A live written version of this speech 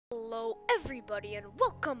Hello everybody and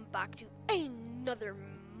welcome back to another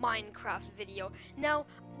Minecraft video. Now,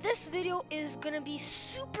 this video is gonna be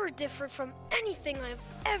super different from anything I've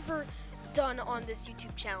ever done on this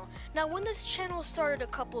YouTube channel. Now, when this channel started a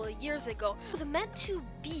couple of years ago, it was meant to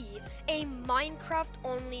be a Minecraft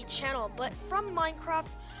only channel, but from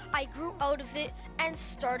Minecraft, I grew out of it and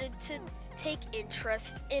started to take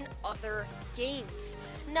interest in other games.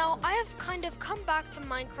 Now, I have kind of come back to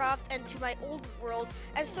Minecraft and to my old world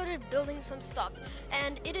and started building some stuff,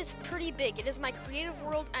 and it is pretty big. It is my creative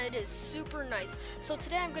world and it is super nice. So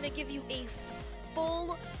today I'm going to give you a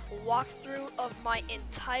full walkthrough of my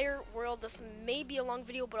entire world. This may be a long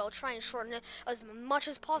video, but I'll try and shorten it as much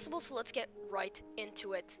as possible, so let's get right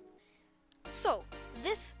into it. So,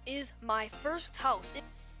 this is my first house.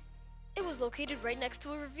 It was located right next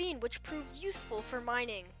to a ravine, which proved useful for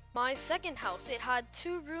mining. My second house, it had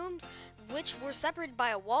 2 rooms, which were separated by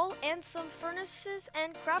a wall and some furnaces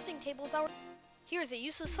and crafting tables that were... Here's a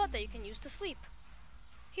useless hut that you can use to sleep.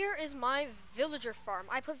 Here is my villager farm.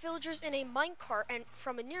 I put villagers in a minecart and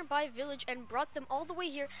from a nearby village and brought them all the way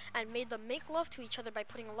here and made them make love to each other by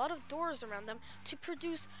putting a lot of doors around them to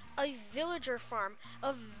produce a villager farm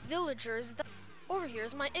of villagers that... Over here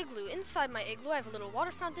is my igloo. Inside my igloo I have a little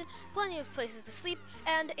water fountain, plenty of places to sleep,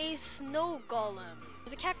 and a snow golem.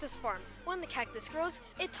 There's a cactus farm. When the cactus grows,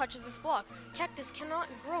 it touches this block. Cactus cannot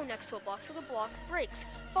grow next to a block, so the block breaks,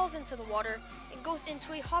 falls into the water, and goes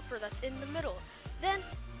into a hopper that's in the middle. Then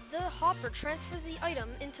the hopper transfers the item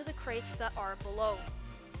into the crates that are below.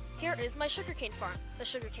 Here is my sugarcane farm. The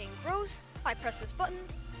sugarcane grows, I press this button,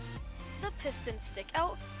 the pistons stick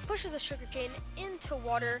out, pushes the sugarcane into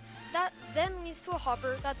water, that then leads to a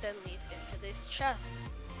hopper that then leads into this chest.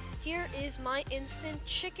 Here is my instant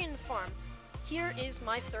chicken farm. Here is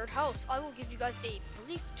my third house. I will give you guys a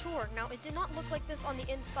brief tour. Now, it did not look like this on the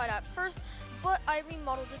inside at first, but I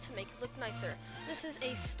remodeled it to make it look nicer. This is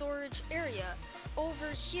a storage area.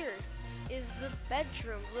 Over here is the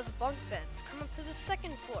bedroom with bunk beds. Come up to the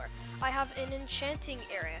second floor. I have an enchanting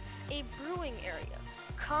area, a brewing area.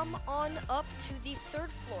 Come on up to the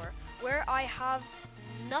third floor where I have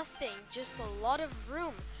nothing, just a lot of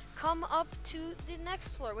room. Come up to the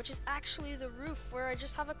next floor, which is actually the roof where I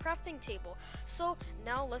just have a crafting table. So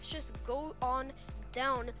now let's just go on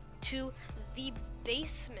down to the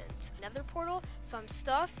basement. Nether portal, some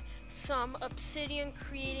stuff, some obsidian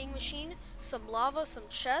creating machine, some lava, some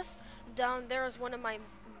chests. Down there is one of my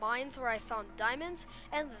mines where I found diamonds,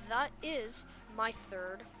 and that is my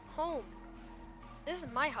third home. This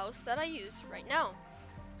is my house that I use right now.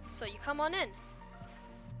 So you come on in.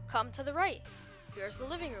 Come to the right. Here's the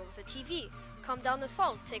living room with a TV. Come down this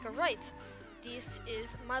hall, take a right. This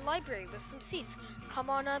is my library with some seats.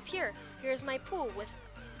 Come on up here. Here's my pool with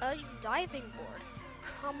a diving board.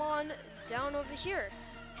 Come on down over here.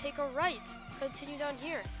 Take a right. Continue down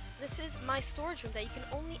here. This is my storage room that you can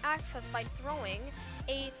only access by throwing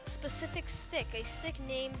a specific stick, a stick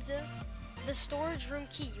named the storage room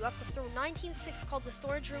key. You have to throw 19 sticks called the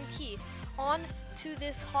storage room key on to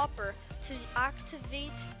this hopper to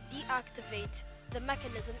deactivate the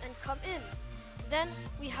mechanism and come in. Then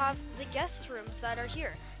we have the guest rooms that are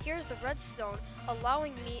here. Here's the redstone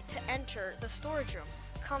allowing me to enter the storage room.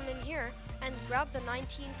 Come in here and grab the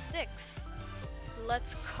 19 sticks.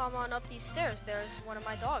 Let's come on up these stairs. There's one of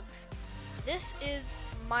my dogs. This is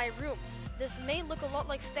my room. This may look a lot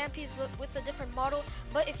like Stampy's with a different model,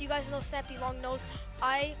 but if you guys know Stampy Longnose,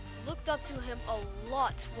 I looked up to him a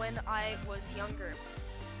lot when I was younger.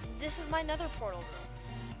 This is my nether portal room.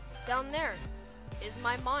 Down there is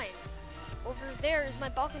my mine. Over there is my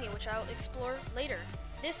balcony, which I'll explore later.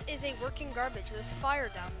 This is a working garbage. There's fire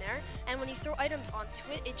down there, and when you throw items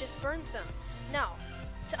onto it, it just burns them. Now,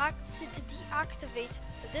 to deactivate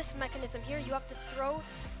this mechanism here, you have to throw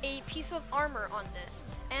a piece of armor on this,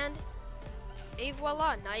 and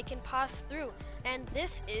voila, now you can pass through. And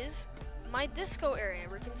this is my disco area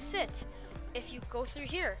where you can sit. If you go through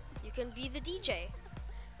here, you can be the DJ.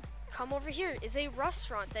 Come over here is a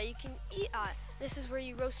restaurant that you can eat at. This is where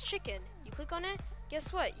you roast chicken. You click on it, guess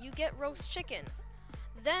what? You get roast chicken.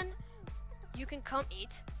 Then you can come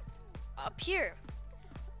eat up here.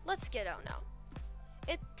 Let's get out now.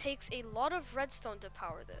 It takes a lot of redstone to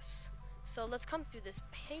power this. So let's come through this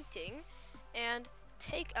painting and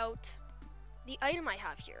take out the item I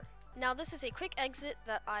have here. Now this is a quick exit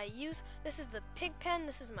that I use. This is the pig pen,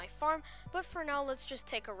 this is my farm, but for now let's just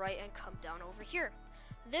take a right and come down over here.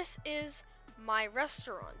 This is my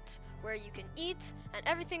restaurant where you can eat, and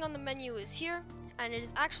everything on the menu is here, and it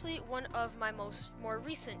is actually one of my more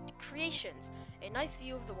recent creations. A nice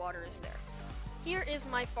view of the water is there. Here is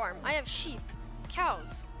my farm. I have sheep,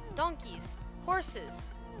 cows, donkeys, horses,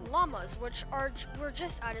 llamas, which were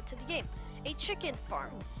just added to the game, a chicken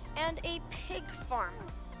farm, and a pig farm.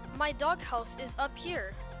 My doghouse is up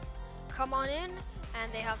here. Come on in,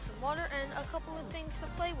 and they have some water and a couple of things to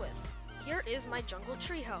play with. Here is my jungle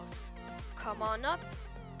treehouse. Come on up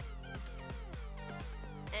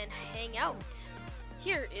and hang out.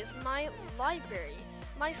 Here is my library,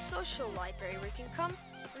 my social library, where you can come,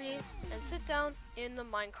 read, and sit down in the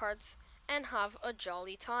minecarts and have a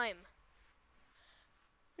jolly time.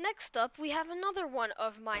 Next up, we have another one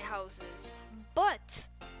of my houses, but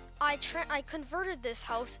I converted this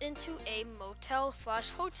house into a motel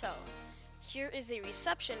slash hotel. Here is a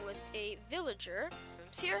reception with a villager.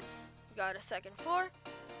 Rooms here, you got a second floor,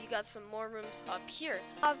 you got some more rooms up here.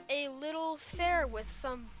 Have a little fair with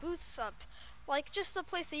some booths up, like just a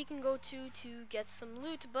place that you can go to get some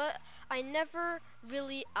loot, but I never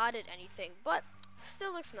really added anything, but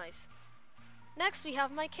still looks nice. Next, we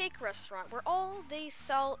have my cake restaurant, where all they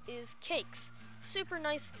sell is cakes. Super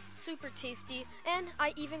nice, super tasty, and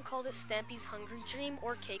I even called it Stampy's Hungry Dream,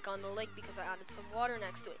 or Cake on the Lake, because I added some water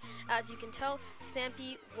next to it. As you can tell,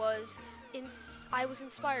 Stampy was I was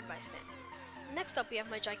inspired by Stampy. Next up, we have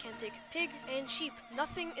my gigantic pig and sheep.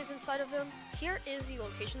 Nothing is inside of them. Here is the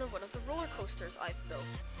location of one of the roller coasters I've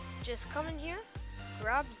built. Just come in here,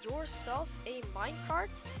 grab yourself a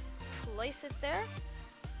minecart, place it there,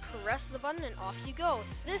 press the button, and off you go.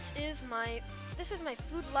 This is my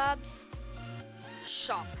Food Labs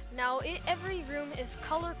shop. Now, every room is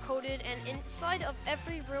color coded, and inside of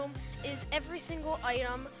every room is every single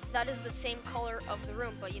item that is the same color of the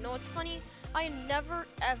room. But you know what's funny? I never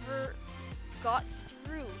ever got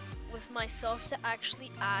through with myself to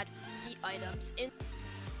actually add the items in.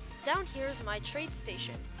 Down here is my trade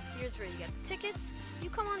station. Here's where you get the tickets. You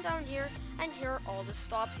come on down here, and here are all the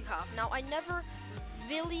stops you have. Now, I never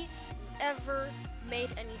really ever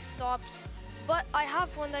made any stops, but I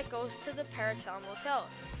have one that goes to the Paratown Motel.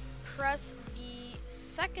 Press the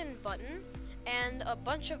second button, and a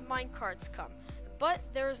bunch of minecarts come. But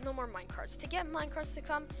there's no more minecarts. To get minecarts to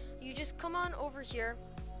come, you just come on over here,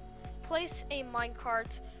 place a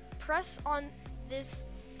minecart, press on this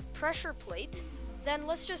pressure plate, then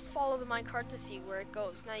let's just follow the minecart to see where it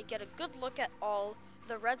goes. Now you get a good look at all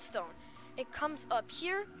the redstone. It comes up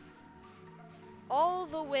here, all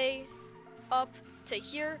the way up to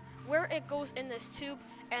here, where it goes in this tube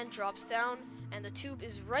and drops down, and the tube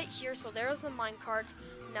is right here, so there's the minecart.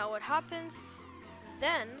 Now what happens,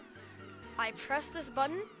 then I press this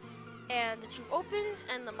button, and the tube opens,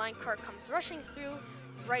 and the minecart comes rushing through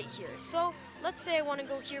right here. So let's say I want to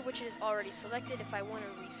go here, which is already selected. If I want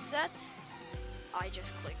to reset, I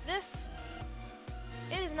just click this.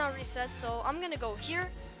 It is now reset, so I'm gonna go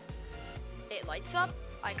here. It lights up,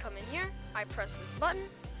 I come in here, I press this button,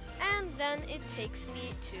 and then it takes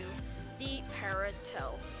me to the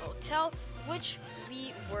Paratown Motel, which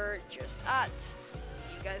we were just at.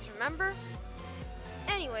 Do you guys remember?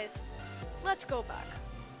 Anyways, let's go back.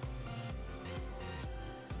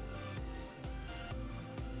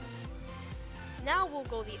 Now we'll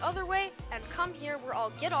go the other way and come here where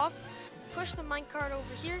I'll get off, push the minecart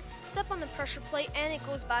over here, step on the pressure plate, and it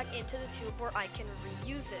goes back into the tube where I can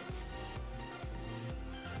reuse it.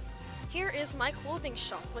 Here is my clothing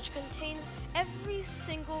shop, which contains every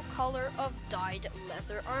single color of dyed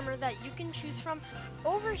leather armor that you can choose from.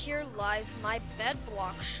 Over here lies my bed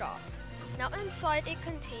block shop. Now inside it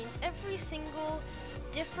contains every single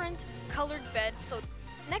different colored bed. So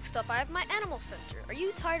next up I have my animal center. Are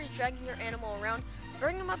you tired of dragging your animal around?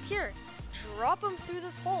 Bring them up here. Drop them through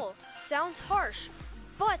this hole. Sounds harsh,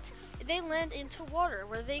 but they land into water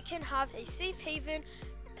where they can have a safe haven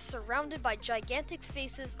surrounded by gigantic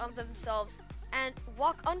faces of themselves and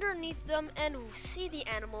walk underneath them and see the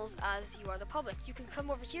animals as you are the public. You can come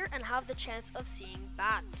over here and have the chance of seeing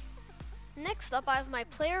bats. Next up, I have my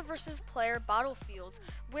player versus player battlefields,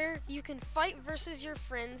 where you can fight versus your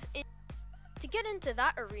friends. To get into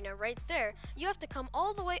that arena right there, you have to come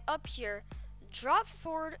all the way up here, drop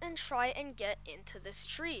forward, and try and get into this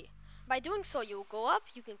tree. By doing so, you'll go up,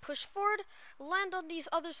 you can push forward, land on these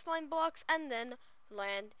other slime blocks, and then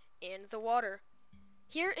land in the water.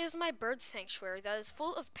 Here is my bird sanctuary that is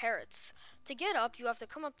full of parrots. To get up, you have to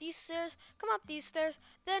come up these stairs,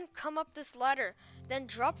 then come up this ladder, then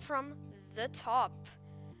drop from the top.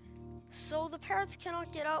 So the parrots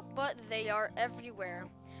cannot get out, but they are everywhere.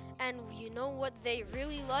 And you know what they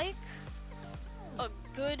really like? A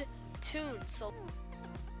good tune. So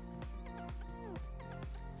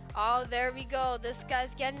oh, there we go. This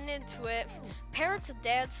guy's getting into it. Parrots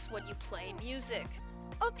dance when you play music.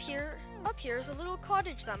 Up here is a little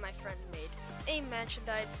cottage that my friend made. It's a mansion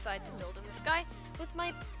that I decided to build in the sky with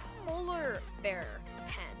my polar bear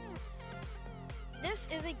pen. This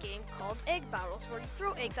is a game called Egg Battles where you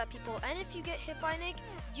throw eggs at people, and if you get hit by an egg,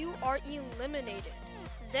 you are eliminated.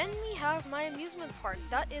 Then we have my amusement park.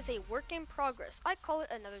 That is a work in progress. I call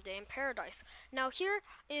it Another Day in Paradise. Now here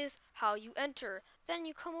is how you enter. Then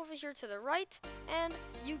you come over here to the right and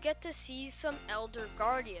you get to see some Elder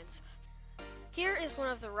Guardians. Here is one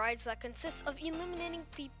of the rides that consists of eliminating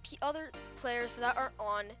other players that are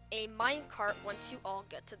on a minecart once you all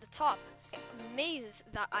get to the top. A maze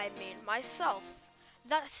that I made myself.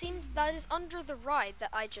 That is under the ride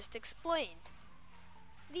that I just explained.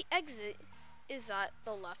 The exit is at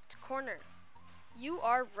the left corner. You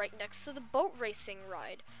are right next to the boat racing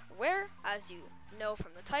ride, where, as you know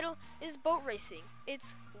from the title, is boat racing.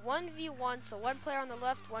 It's 1v1, so one player on the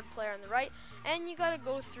left, one player on the right, and you gotta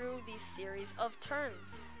go through these series of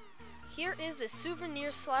turns. Here is the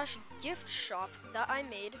souvenir/gift shop that I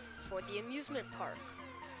made for the amusement park.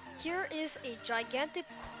 Here is a gigantic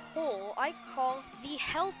hole I call the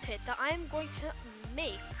hell pit that I am going to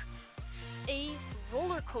make a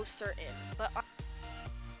roller coaster in. But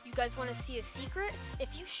you guys want to see a secret?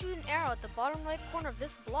 If you shoot an arrow at the bottom right corner of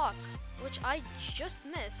this block, which I just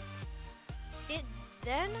missed, it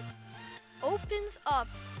then opens up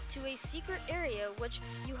to a secret area which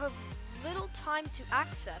you have little time to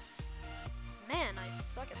access. Man, I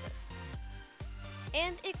suck at this.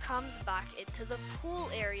 And it comes back into the pool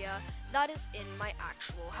area that is in my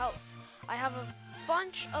actual house. I have a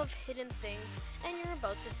bunch of hidden things, and you're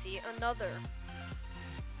about to see another.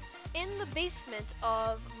 In the basement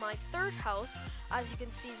of my third house, as you can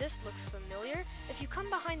see, this looks familiar. If you come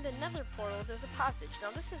behind the nether portal, there's a passage.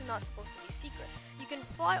 Now this is not supposed to be secret. You can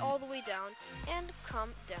fly all the way down and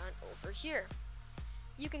come down over here.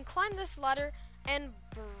 You can climb this ladder and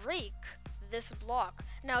break this block.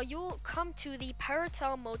 Now you'll come to the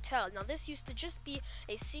Paratel Motel. Now this used to just be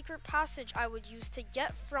a secret passage I would use to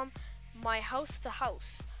get from my house to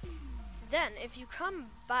house. Then if you come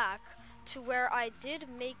back to where I did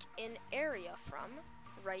make an area from,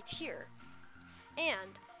 right here,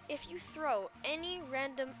 and if you throw any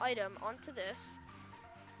random item onto this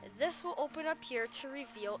will open up here to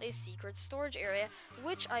reveal a secret storage area,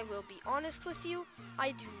 which I will be honest with you,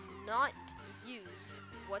 I do not use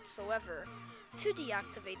whatsoever. To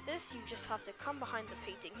deactivate this, you just have to come behind the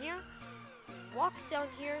painting here, walk down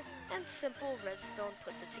here, and simple redstone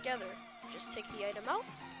puts it together. Just take the item out,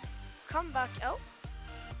 come back out,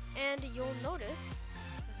 and you'll notice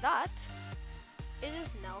that it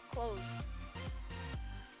is now closed.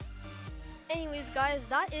 Anyways guys,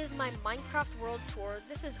 that is my Minecraft world tour.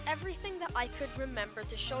 This is everything that I could remember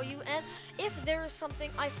to show you, and if there is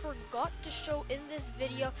something I forgot to show in this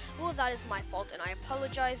video, well, that is my fault and I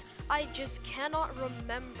apologize. I just cannot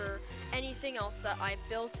remember anything else that I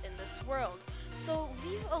built in this world. So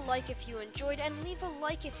leave a like if you enjoyed, and leave a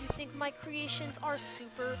like if you think my creations are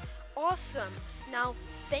super awesome. Now,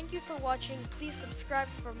 thank you for watching. Please subscribe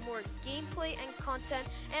for more gameplay and content,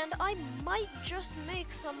 and I might just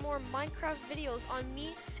make some more Minecraft videos on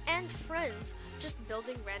me and friends just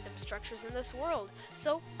building random structures in this world.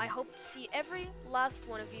 So I hope to see every last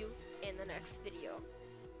one of you in the next video.